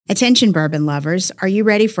Attention bourbon lovers, are you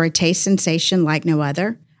ready for a taste sensation like no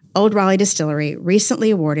other? Old Raleigh Distillery,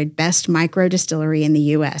 recently awarded Best Micro Distillery in the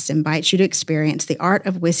U.S., invites you to experience the art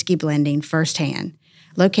of whiskey blending firsthand.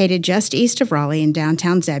 Located just east of Raleigh in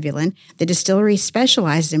downtown Zebulon, the distillery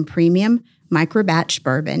specializes in premium, micro-batch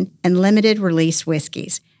bourbon and limited-release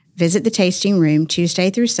whiskeys. Visit the tasting room Tuesday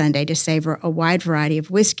through Sunday to savor a wide variety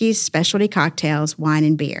of whiskeys, specialty cocktails, wine,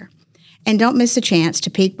 and beer. And don't miss a chance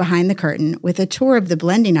to peek behind the curtain with a tour of the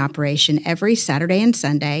blending operation every Saturday and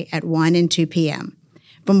Sunday at 1 and 2 p.m.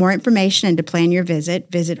 For more information and to plan your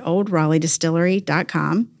visit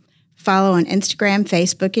oldraleighDistillery.com. Follow on Instagram,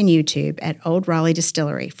 Facebook, and YouTube at Old Raleigh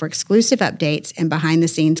Distillery for exclusive updates and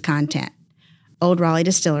behind-the-scenes content. Old Raleigh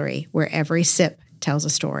Distillery, where every sip tells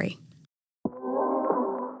a story.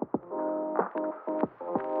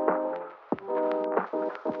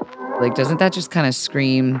 Like, doesn't that just kind of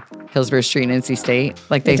scream Hillsborough Street and NC State?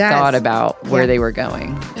 Like, they thought about where they were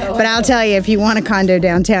going. But I'll tell you, if you want a condo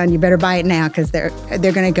downtown, you better buy it now because they're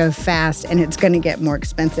going to go fast and it's going to get more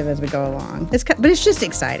expensive as we go along. But it's just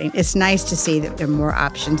exciting. It's nice to see that there are more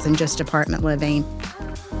options than just apartment living.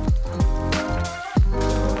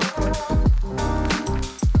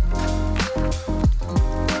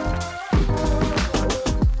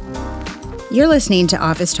 You're listening to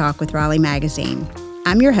Office Talk with Raleigh Magazine.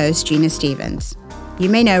 I'm your host, Gina Stevens. You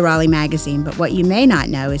may know Raleigh Magazine, but what you may not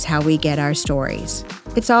know is how we get our stories.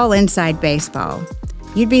 It's all inside baseball.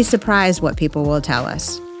 You'd be surprised what people will tell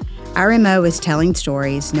us. Our MO is telling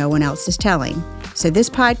stories no one else is telling. So this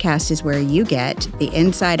podcast is where you get the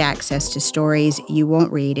inside access to stories you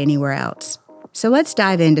won't read anywhere else. So let's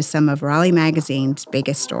dive into some of Raleigh Magazine's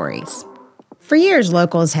biggest stories. For years,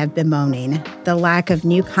 locals have bemoaning the lack of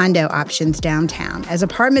new condo options downtown as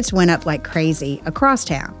apartments went up like crazy across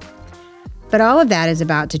town. But all of that is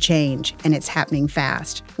about to change, and it's happening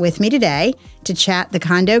fast. With me today to chat the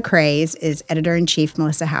condo craze is Editor-in-Chief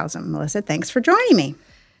Melissa Howsam. Melissa, thanks for joining me.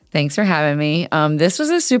 Thanks for having me. This was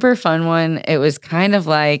a super fun one. It was kind of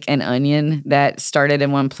like an onion that started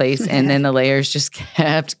in one place, and then the layers just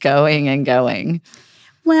kept going and going.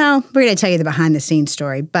 Well, we're going to tell you the behind-the-scenes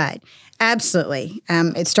story, but absolutely.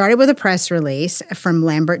 It started with a press release from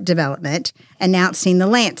Lambert Development announcing the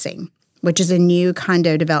Lansing, which is a new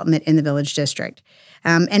condo development in the Village District,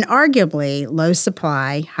 an arguably low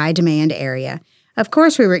supply, high demand area. Of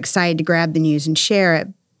course, we were excited to grab the news and share it,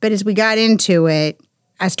 but as we got into it,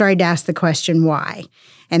 I started to ask the question, why?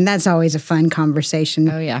 And that's always a fun conversation.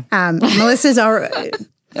 Oh, yeah. Melissa's already...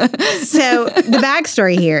 So the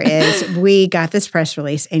backstory here is we got this press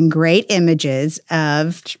release and great images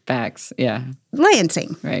of facts, yeah,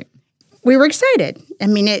 Lansing. Right. We were excited. I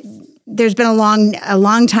mean, there's been a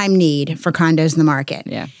long time need for condos in the market.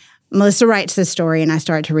 Yeah. Melissa writes this story and I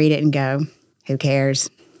start to read it and go, who cares?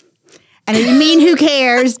 And I didn't mean who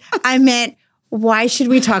cares. I meant, why should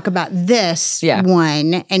we talk about this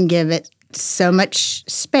one and give it so much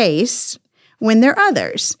space when there are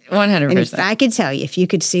others? 100%. And if I could tell you, if you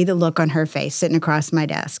could see the look on her face sitting across my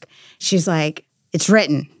desk, she's like, it's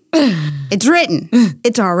written. It's written.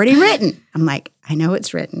 It's already written. I'm like, I know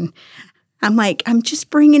it's written. I'm like, I'm just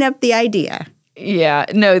bringing up the idea. Yeah.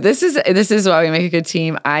 No, this is why we make a good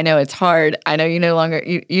team. I know it's hard. I know you no longer,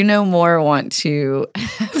 you no more want to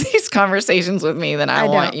have these conversations with me than I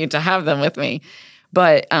want you to have them with me.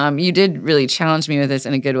 But you did really challenge me with this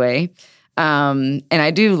in a good way. And I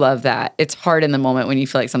do love that. It's hard in the moment when you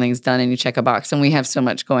feel like something's done and you check a box, and we have so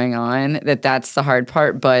much going on that's the hard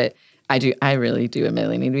part. But I really do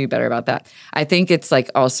admittedly need to be better about that. I think it's like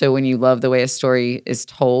also when you love the way a story is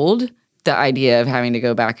told, the idea of having to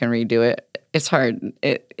go back and redo it, it's hard.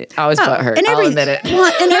 I always butthurt. I'll admit it.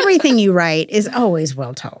 Well, and everything you write is always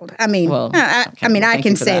well told. I mean, I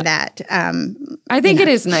can say that. I think it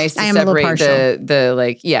is nice to separate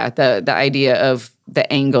the idea of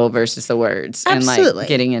the angle versus the words. Absolutely. And like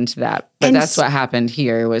getting into that. But that's what happened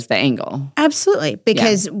here was the angle. Absolutely.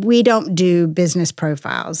 Because we don't do business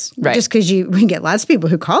profiles. Right. Just because we get lots of people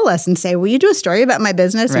who call us and say, will you do a story about my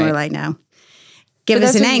business? And we're like, no. Give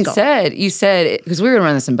us an angle. You said, because we were going to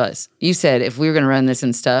run this in Buzz. You said if we were going to run this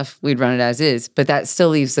in Stuff, we'd run it as is. But that still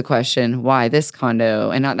leaves the question, why this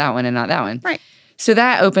condo and not that one and not that one? Right. So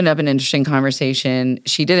that opened up an interesting conversation.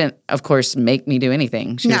 She didn't, of course, make me do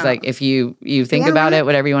anything. She was like, if you think about it,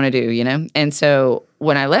 whatever you want to do, you know? And so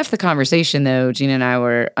when I left the conversation, though, Gina and I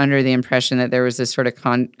were under the impression that there was this sort of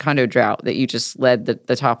condo drought that you just led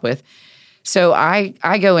the top with. So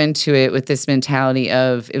I go into it with this mentality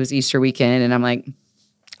of it was Easter weekend, and I'm like,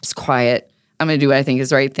 it's quiet. I'm going to do what I think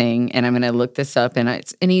is the right thing, and I'm going to look this up, and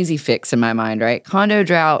it's an easy fix in my mind, right? Condo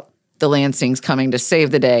drought, the Lansing's coming to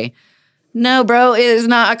save the day. No, bro, it is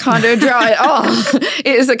not a condo draw at all. It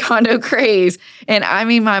is a condo craze. And I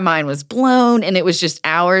mean, my mind was blown, and it was just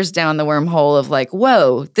hours down the wormhole of like,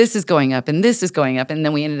 whoa, this is going up and this is going up. And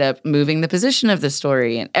then we ended up moving the position of the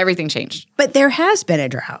story and everything changed. But there has been a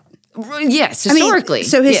drought. Yes, historically.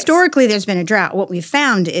 Historically, there's been a drought. What we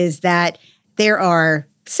found is that there are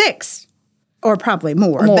 6 or probably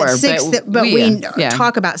more, but 6 we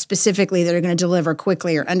talk about specifically that are going to deliver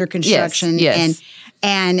quickly or under construction. Yes.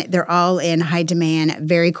 And they're all in high demand,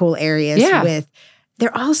 very cool areas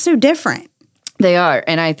they're all so different. They are.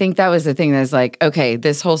 And I think that was the thing that's like, okay,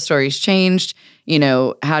 this whole story's changed. You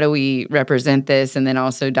know, how do we represent this and then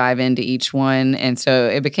also dive into each one? And so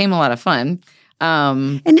it became a lot of fun.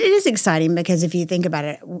 And it is exciting because if you think about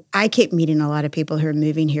it, I keep meeting a lot of people who are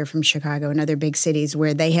moving here from Chicago and other big cities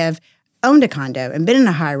where they have owned a condo and been in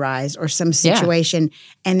a high rise or some situation,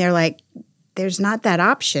 and they're like, there's not that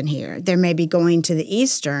option here. They're maybe going to the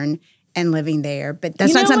Eastern and living there, but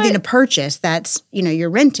that's not something to purchase. That's, you're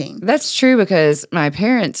renting. That's true because my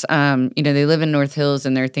parents, they live in North Hills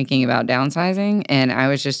and they're thinking about downsizing. And I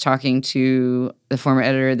was just talking to the former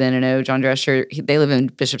editor then and O, John Drescher. They live in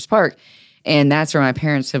Bishop's Park. And that's where my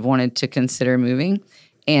parents have wanted to consider moving.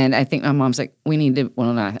 And I think my mom's like,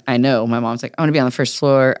 I know my mom's like, I want to be on the first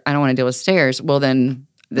floor. I don't want to deal with stairs. Well, then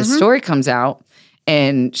the story comes out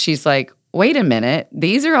and she's like, wait a minute.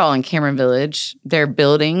 These are all in Cameron Village. They're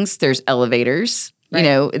buildings. There's elevators.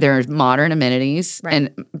 Right. There's modern amenities. Right.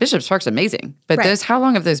 And Bishop's Park's amazing. But how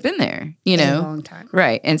long have those been there? A long time.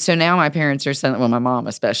 Right. And so now my parents are saying, well, my mom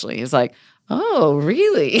especially is like, oh,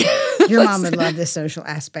 really? Your mom would love the social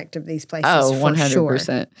aspect of these places. Oh, 100%.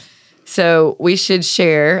 Sure. So we should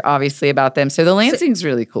share, obviously, about them. So the Lansing's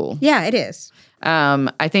really cool. Yeah, it is.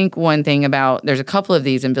 I think one thing there's a couple of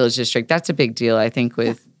these in Village District. That's a big deal, I think,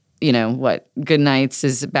 with, Good Nights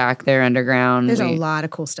is back there underground. There's a lot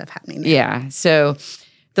of cool stuff happening there. Yeah. So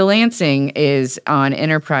the Lansing is on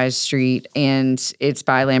Enterprise Street, and it's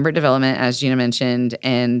by Lambert Development, as Gina mentioned,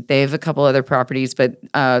 and they have a couple other properties, but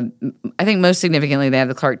I think most significantly, they have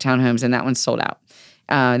the Clark Townhomes, and that one's sold out.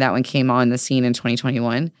 That one came on the scene in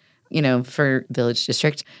 2021. For Village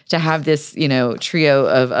District, to have this, trio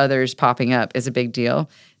of others popping up is a big deal.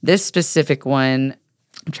 This specific one,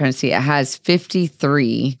 I'm trying to see, it has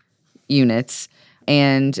 53 units,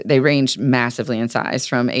 and they range massively in size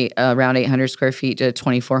from around 800 square feet to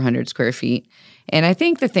 2,400 square feet. And I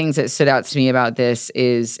think the things that stood out to me about this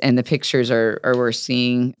is, and the pictures are worth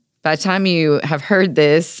seeing. By the time you have heard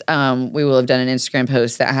this, we will have done an Instagram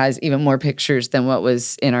post that has even more pictures than what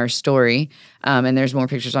was in our story. And there's more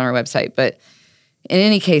pictures on our website. But in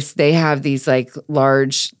any case, they have these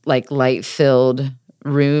large, light-filled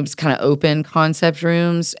rooms, kind of open concept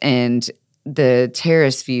rooms, and the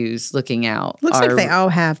terrace views looking out. Looks like they all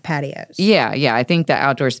have patios. Yeah. I think the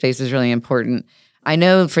outdoor space is really important. I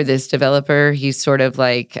know for this developer, he's sort of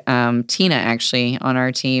like Tina, actually, on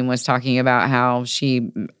our team was talking about how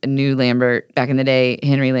she knew Lambert back in the day,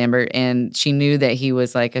 Henry Lambert, and she knew that he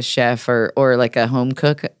was like a chef or like a home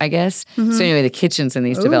cook, I guess. Mm-hmm. So anyway, the kitchens in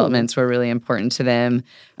these developments were really important to them.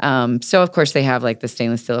 So of course they have like the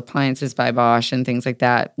stainless steel appliances by Bosch and things like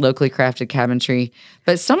that, locally crafted cabinetry.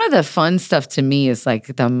 But some of the fun stuff to me is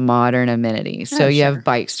like the modern amenities. So you have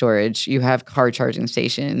bike storage, you have car charging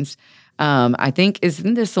stations. I think,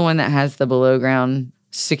 isn't this the one that has the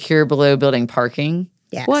secure below building parking?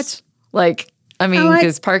 Yes. What?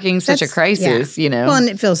 Because parking's such a crisis, Well, and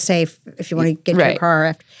it feels safe if you want to get your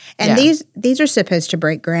car. And these are supposed to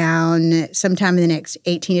break ground sometime in the next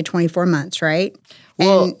 18 to 24 months, right?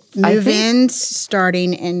 Well, and move-ins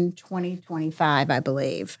starting in 2025, I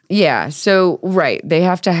believe. Yeah. So, they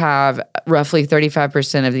have to have roughly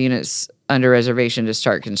 35% of the units under reservation to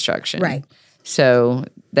start construction. Right. So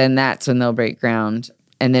then that's when they'll break ground,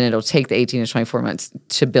 and then it'll take the 18 to 24 months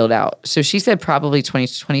to build out. So she said probably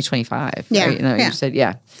 2025. Yeah. Right? You said,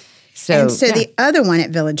 yeah. So the other one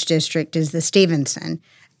at Village District is the Stevenson,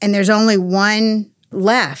 and there's only one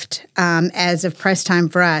left as of press time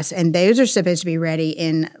for us, and those are supposed to be ready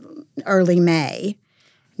in early May.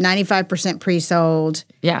 95% pre-sold.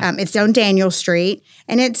 Yeah. It's on Daniel Street,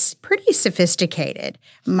 and it's pretty sophisticated,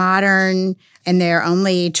 modern, and there are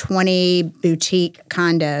only 20 boutique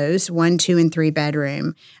condos, 1, 2, and 3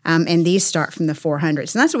 bedroom, and these start from the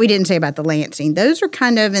 400s. And that's what we didn't say about the Lansing. Those are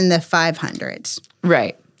kind of in the 500s.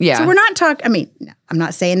 Right. Yeah. So we're not talking, I'm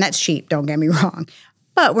not saying that's cheap, don't get me wrong.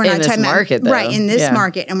 But we're not talking about right in this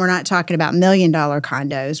market, and we're not talking about $1 million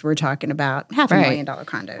condos. We're talking about $500,000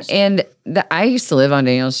 condos. And I used to live on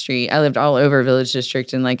Daniel Street. I lived all over Village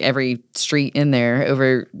District and like every street in there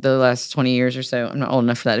over the last 20 years or so. I'm not old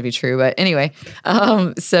enough for that to be true, but anyway.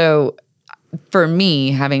 So for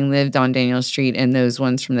me, having lived on Daniel Street and those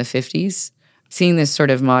ones from the 50s, seeing this sort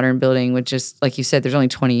of modern building with just, like you said, there's only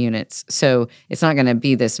 20 units. So it's not going to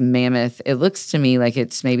be this mammoth. It looks to me like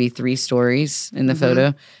it's maybe 3 stories in the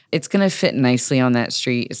photo. It's going to fit nicely on that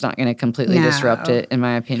street. It's not going to completely disrupt it, in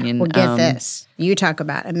my opinion. Well, get this. You talk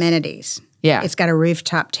about amenities. Yeah. It's got a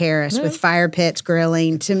rooftop terrace with fire pits,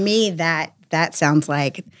 grilling. To me, that sounds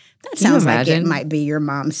like... That sounds like it might be your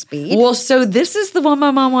mom's speed. Well, so this is the one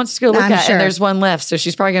my mom wants to go look at, sure. and there's one left. So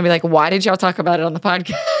she's probably going to be like, why did y'all talk about it on the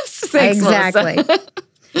podcast? Thanks, exactly.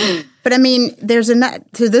 But I mean,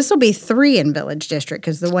 so this will be 3 in Village District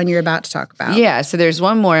because the one you're about to talk about. Yeah, so there's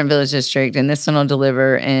one more in Village District, and this one will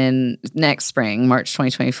deliver in next spring, March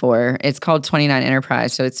 2024. It's called 29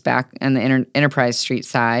 Enterprise, so it's back on the Enterprise Street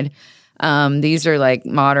side. These are like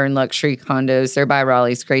modern luxury condos. They're by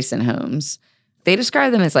Raleigh's Grayson Homes. They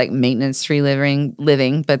describe them as like maintenance-free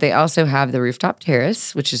living, but they also have the rooftop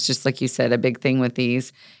terrace, which is just like you said, a big thing with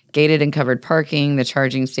these. Gated and covered parking, the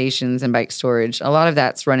charging stations, and bike storage. A lot of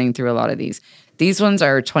that's running through a lot of these. These ones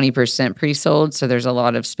are 20% pre-sold, so there's a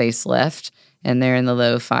lot of space left, and they're in the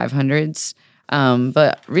low 500s.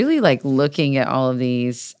 But really, like, looking at all of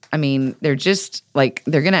these, I mean, they're just like,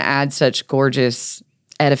 they're going to add such gorgeous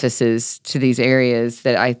edifices to these areas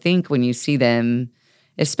that I think when you see them,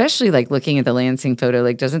 especially like looking at the Lansing photo,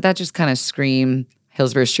 like doesn't that just kind of scream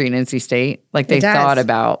Hillsborough Street and NC State? Like they thought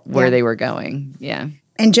about where they were going. Yeah.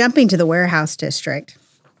 And jumping to the warehouse district,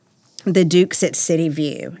 the Dukes at City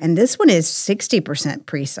View. And this one is 60%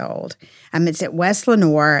 pre-sold. It's at West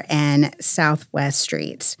Lenoir and Southwest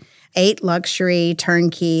Streets. 8 luxury,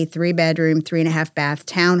 turnkey, 3-bedroom, 3.5 bath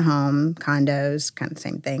townhome condos, kind of the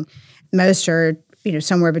same thing. Most are,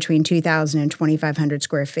 somewhere between 2,000 and 2,500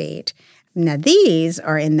 square feet. Now, these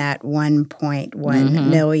are in that 1.1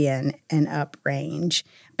 million and up range,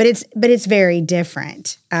 but it's very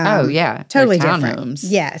different. They're Totally different. Townhomes.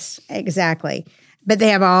 Yes, exactly. But they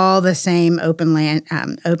have all the same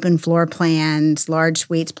open floor plans, large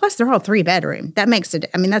suites. Plus, they're all 3-bedroom. That makes it.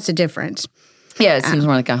 That's a difference. Yeah, it seems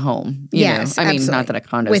more like a home. Yes, I mean, absolutely. not that a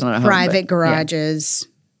condo is not a home, with private garages.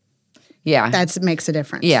 Yeah. That makes a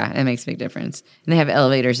difference. Yeah, it makes a big difference. And they have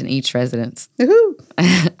elevators in each residence.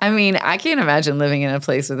 Woohoo! I mean, I can't imagine living in a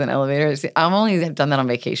place with an elevator. I'm only done that on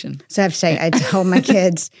vacation. So I have to say, I told my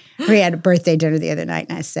kids, we had a birthday dinner the other night,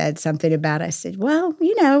 and I said something about, I said, well,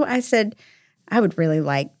 I would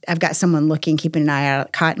really I've got someone keeping an eye out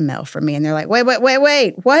at Cotton Mill for me. And they're like,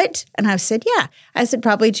 wait, what? And I said, yeah. I said,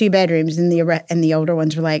 probably 2 bedrooms. And the older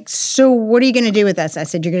ones were like, so what are you going to do with us? I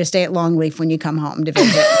said, you're going to stay at Longleaf when you come home to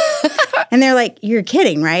visit. And they're like, you're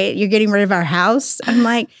kidding, right? You're getting rid of our house? I'm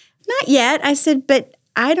like, not yet. I said, but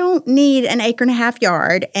I don't need an 1.5 acre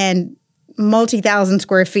yard and multi-thousand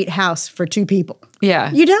square feet house for 2 people.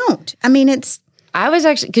 Yeah. You don't. I was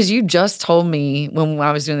actually, because you just told me when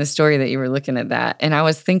I was doing the story that you were looking at that. And I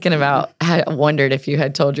was thinking about, I wondered if you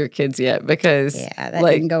had told your kids yet because. Yeah, that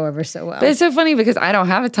didn't go over so well. But it's so funny because I don't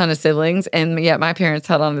have a ton of siblings. And yet my parents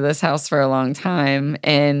held on to this house for a long time.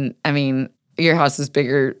 And I mean, your house is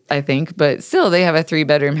bigger, I think, but still they have a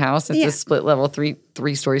 3-bedroom house. It's a split level,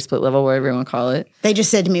 three-story split level, whatever you want to call it. They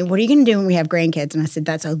just said to me, what are you going to do when we have grandkids? And I said,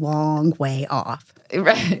 that's a long way off.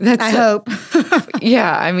 Right. I hope.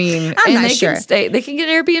 Yeah, I mean, I'm not they sure. can stay. They can get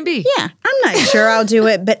Airbnb. Yeah, I'm not sure I'll do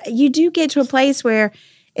it, but you do get to a place where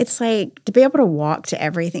it's like to be able to walk to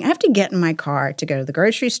everything. I have to get in my car to go to the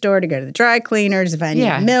grocery store, to go to the dry cleaners. If I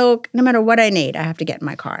need milk, no matter what I need, I have to get in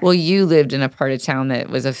my car. Well, you lived in a part of town that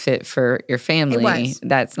was a fit for your family. It was.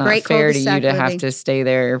 That's not Great fair to you to cul-de-sac have living. to stay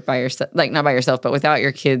there by yourself. Like, not by yourself, but without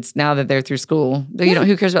your kids now that they're through school.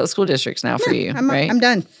 Who cares about the school districts now for you, right? I'm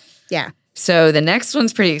done. Yeah. So the next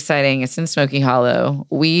one's pretty exciting. It's in Smoky Hollow.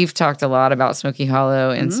 We've talked a lot about Smoky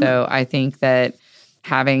Hollow, and so I think that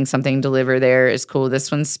having something deliver there is cool. This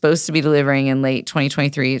one's supposed to be delivering in late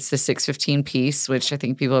 2023. It's the 615 piece, which I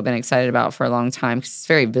think people have been excited about for a long time because it's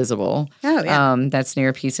very visible. Oh, yeah. That's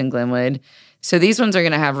near Peace and Glenwood. So these ones are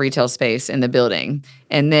going to have retail space in the building.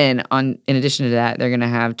 And then in addition to that, they're going to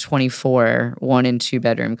have 24 1- and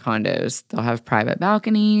 2-bedroom condos. They'll have private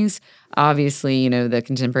balconies. Obviously, the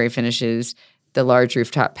contemporary finishes, the large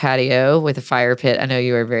rooftop patio with a fire pit. I know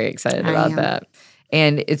you are very excited about that.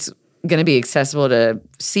 And it's going to be accessible to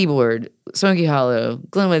Seaboard, Smoky Hollow,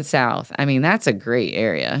 Glenwood South. I mean, that's a great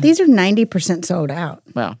area. These are 90% sold out.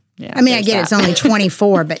 Well, yeah. I mean, I get it's only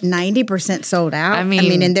 24, but 90% sold out. I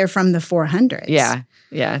mean, and they're from the 400s. Yeah,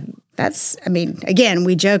 yeah. That's, again,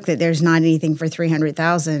 we joke that there's not anything for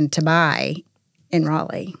 $300,000 to buy in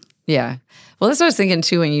Raleigh. Yeah. Well, that's what I was thinking,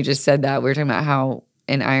 too, when you just said that. We were talking about how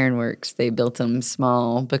in Ironworks, they built them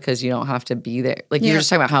small because you don't have to be there. Like, you were just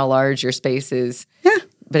talking about how large your space is. Yeah.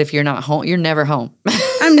 But if you're not home, you're never home.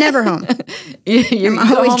 I'm never home. I'm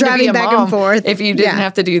always driving back and forth. If you didn't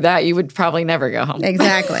have to do that, you would probably never go home.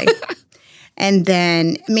 Exactly. And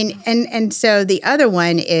then, and so the other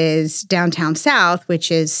one is Downtown South,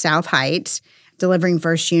 which is South Heights, delivering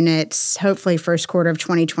first units, hopefully first quarter of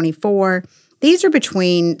 2024. These are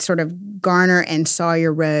between sort of Garner and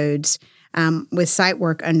Sawyer Roads, with site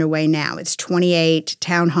work underway now. It's 28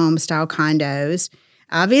 townhome-style condos.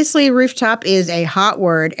 Obviously, rooftop is a hot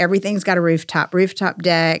word. Everything's got a rooftop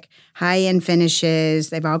deck, high-end finishes.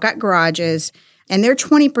 They've all got garages, and they're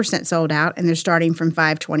 20% sold out, and they're starting from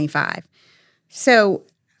 $525. So,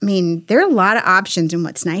 I mean, there are a lot of options, and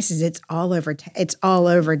what's nice is it's all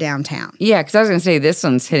over downtown. Yeah, because I was going to say this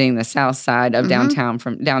one's hitting the south side of downtown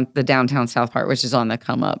from the downtown south part, which is on the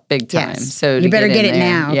come up big time. Yes. So you better get it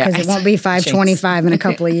now because it won't be $525 in a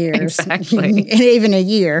couple of years, exactly, even a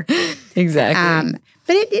year. Exactly.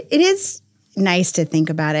 But it is nice to think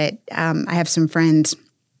about it. I have some friends.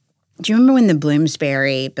 Do you remember when the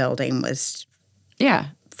Bloomsbury building was? Yeah.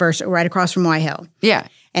 First, right across from White Hill. Yeah.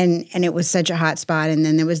 And it was such a hot spot. And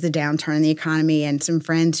then there was the downturn in the economy, and some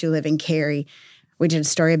friends who live in Cary, we did a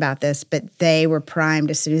story about this, but they were primed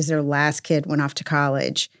as soon as their last kid went off to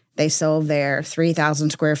college. They sold their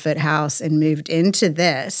 3,000 square foot house and moved into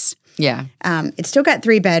this. Yeah. It's still got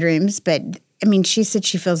 3 bedrooms, but I mean, she said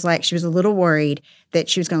she feels like she was a little worried that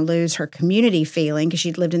she was going to lose her community feeling because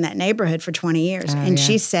she'd lived in that neighborhood for 20 years. And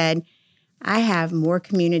she said, I have more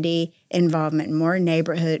community involvement, more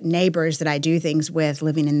neighbors that I do things with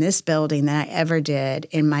living in this building than I ever did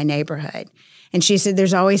in my neighborhood. And she said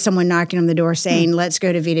there's always someone knocking on the door saying, let's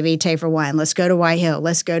go to Vita Vitae for wine. Let's go to White Hill.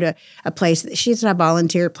 Let's go to a place. She said I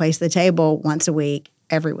volunteer at Place the Table once a week,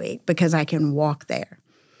 every week, because I can walk there.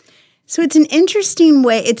 So it's an interesting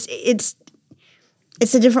way. It's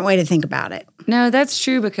a different way to think about it. No, that's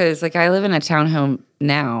true because like I live in a townhome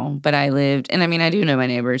now, but I do know my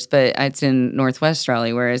neighbors, but it's in Northwest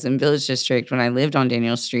Raleigh, whereas in Village District, when I lived on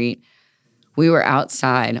Daniel Street, we were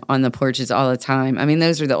outside on the porches all the time. I mean,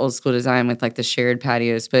 those are the old school design with like the shared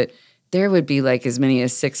patios, but there would be like as many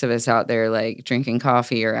as 6 of us out there like drinking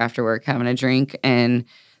coffee or after work having a drink, and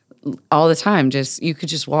all the time, you could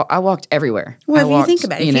just walk. I walked everywhere. Well, if you think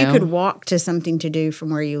about it, if you could walk to something to do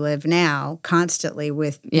from where you live now constantly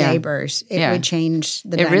with neighbors, it would change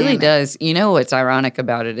the dynamic. It really does. You know what's ironic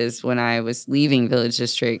about it is when I was leaving Village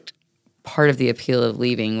District, part of the appeal of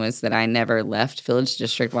leaving was that I never left Village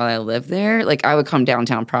District while I lived there. Like I would come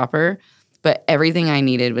downtown proper, but everything I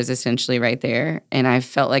needed was essentially right there. And I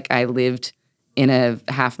felt like I lived in a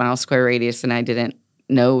half-mile square radius and I didn't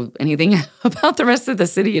know anything about the rest of the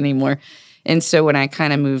city anymore. And so when I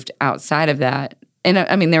kind of moved outside of that, and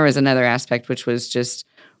I mean, there was another aspect, which was just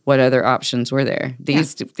what other options were there?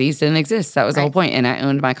 These didn't exist. That was the whole point. And I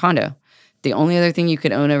owned my condo. The only other thing you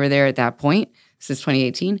could own over there at that point, since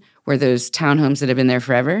 2018, were those townhomes that have been there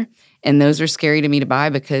forever. And those were scary to me to buy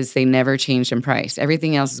because they never changed in price.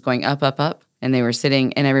 Everything else is going up, up, up. And they were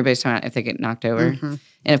sitting, and everybody's talking about if they get knocked over. Mm-hmm.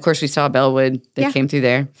 And of course, we saw Bellwood that came through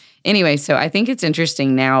there. Anyway, so I think it's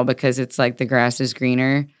interesting now because it's like the grass is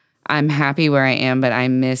greener. I'm happy where I am, but I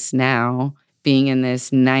miss now being in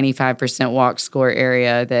this 95% walk score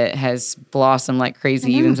area that has blossomed like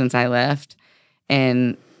crazy even since I left.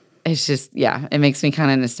 And it's just, it makes me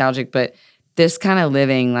kind of nostalgic. But this kind of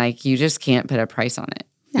living, like, you just can't put a price on it.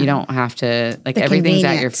 No. You don't have to, like, everything's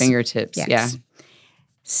at your fingertips. Yes. Yeah.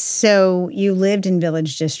 So you lived in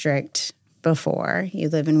Village District before. You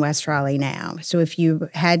live in West Raleigh now. So if you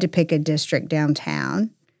had to pick a district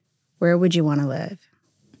downtown, where would you want to live?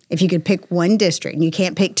 If you could pick one district, and you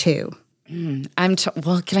can't pick 2. Can I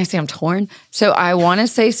say I'm torn? So I want to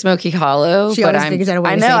say Smoky Hollow, but I didn't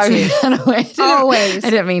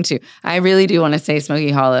mean to. I really do want to say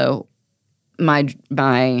Smoky Hollow. My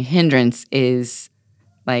hindrance is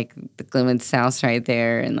like the Glenwood South right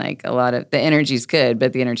there, and like a lot of the energy's good,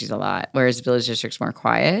 but the energy's a lot. Whereas Village District's more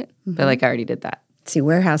quiet, but like I already did that. See,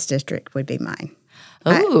 Warehouse District would be mine.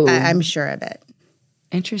 Oh, I'm sure of it.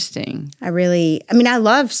 Interesting. I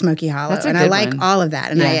love Smoky Hollow, and I like all of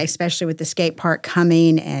that, and I especially with the skate park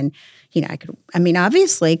coming, and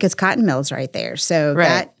obviously because Cotton Mill's right there, so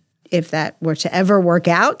that if that were to ever work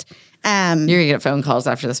out. You're going to get phone calls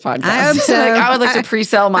after this podcast. I hope so. I would like to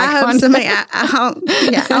pre-sell my condo.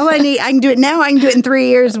 All I need, I can do it now. I can do it in 3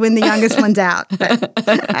 years when the youngest one's out. But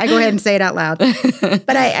I go ahead and say it out loud.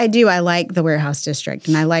 But I do. I like the Warehouse District,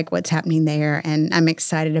 and I like what's happening there, and I'm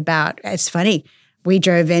excited about. It's funny. We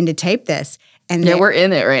drove in to tape this, And we're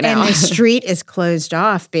in it right now. And the street is closed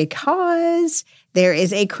off because there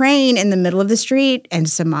is a crane in the middle of the street, and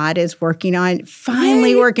Samad is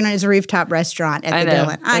finally working on his rooftop restaurant at the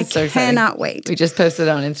Dillon. I cannot wait. We just posted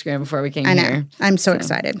on Instagram before we came here. I'm so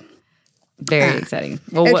excited. Very exciting.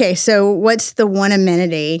 Well, okay, so what's the one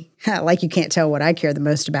amenity, like you can't tell what I care the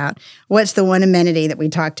most about, what's the one amenity that we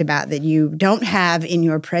talked about that you don't have in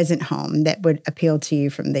your present home that would appeal to you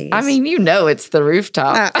from these? I mean, it's the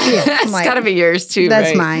rooftop. It's got to be yours too, that's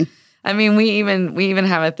right? mine. I mean, we even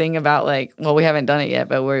have a thing about we haven't done it yet,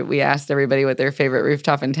 but we asked everybody what their favorite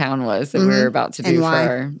rooftop in town was that we were about to do for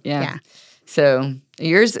our, yeah. So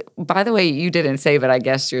yours, by the way, you didn't say, but I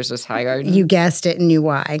guessed yours was High Garden. You guessed it and knew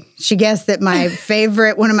why. She guessed that my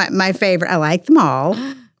favorite, one of my favorite, I like them all,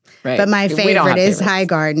 right? But my favorite is High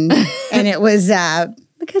Garden, and it was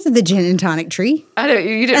because of the gin and tonic tree. I don't.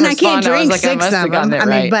 You didn't. And respond. I can't drink I 6 of them. I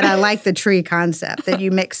mean, but I like the tree concept that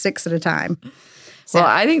you mix 6 at a time. So. Well,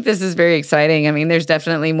 I think this is very exciting. I mean, there's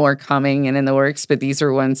definitely more coming and in the works, but these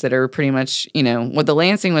are ones that are pretty much, the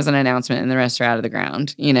Lansing was an announcement and the rest are out of the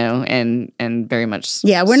ground, and very much.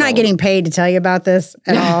 Yeah, we're not getting paid to tell you about this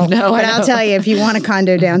at all. No, but I'll tell you, if you want a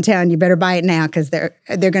condo downtown, you better buy it now because they're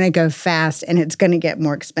going to go fast and it's going to get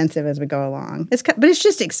more expensive as we go along. But it's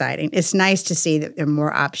just exciting. It's nice to see that there are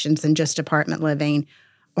more options than just apartment living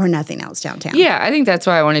or nothing else downtown. Yeah, I think that's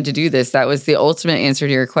why I wanted to do this. That was the ultimate answer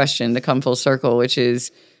to your question, to come full circle, which is,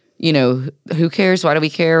 who cares? Why do we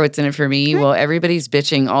care? What's in it for me? Right. Well, everybody's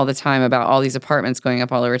bitching all the time about all these apartments going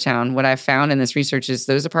up all over town. What I found in this research is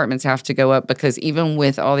those apartments have to go up because even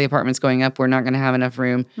with all the apartments going up, we're not going to have enough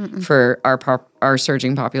room for our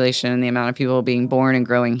surging population and the amount of people being born and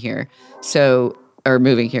growing here, or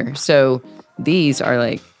moving here. So these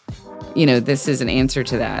are this is an answer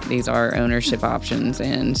to that. These are ownership options,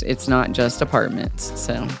 and it's not just apartments.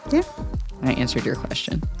 So, yeah, I answered your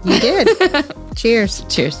question. You did. Cheers.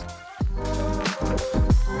 Cheers.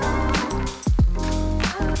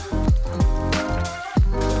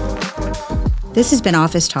 This has been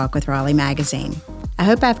Office Talk with Raleigh Magazine. I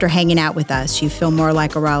hope after hanging out with us, you feel more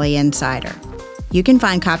like a Raleigh insider. You can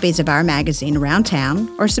find copies of our magazine around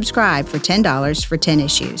town or subscribe for $10 for 10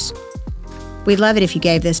 issues. We'd love it if you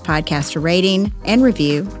gave this podcast a rating and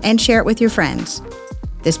review and share it with your friends.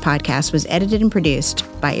 This podcast was edited and produced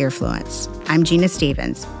by Earfluence. I'm Gina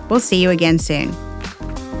Stevens. We'll see you again soon.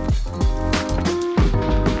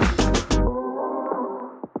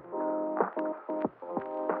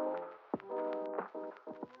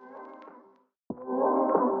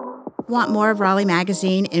 Want more of Raleigh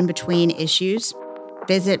Magazine in between issues?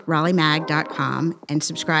 Visit RaleighMag.com and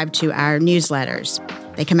subscribe to our newsletters.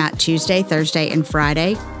 They come out Tuesday, Thursday, and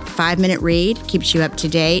Friday. 5-minute read keeps you up to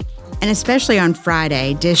date. And especially on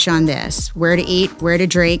Friday, dish on this: where to eat, where to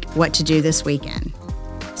drink, what to do this weekend.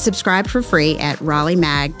 Subscribe for free at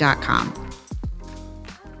RaleighMag.com.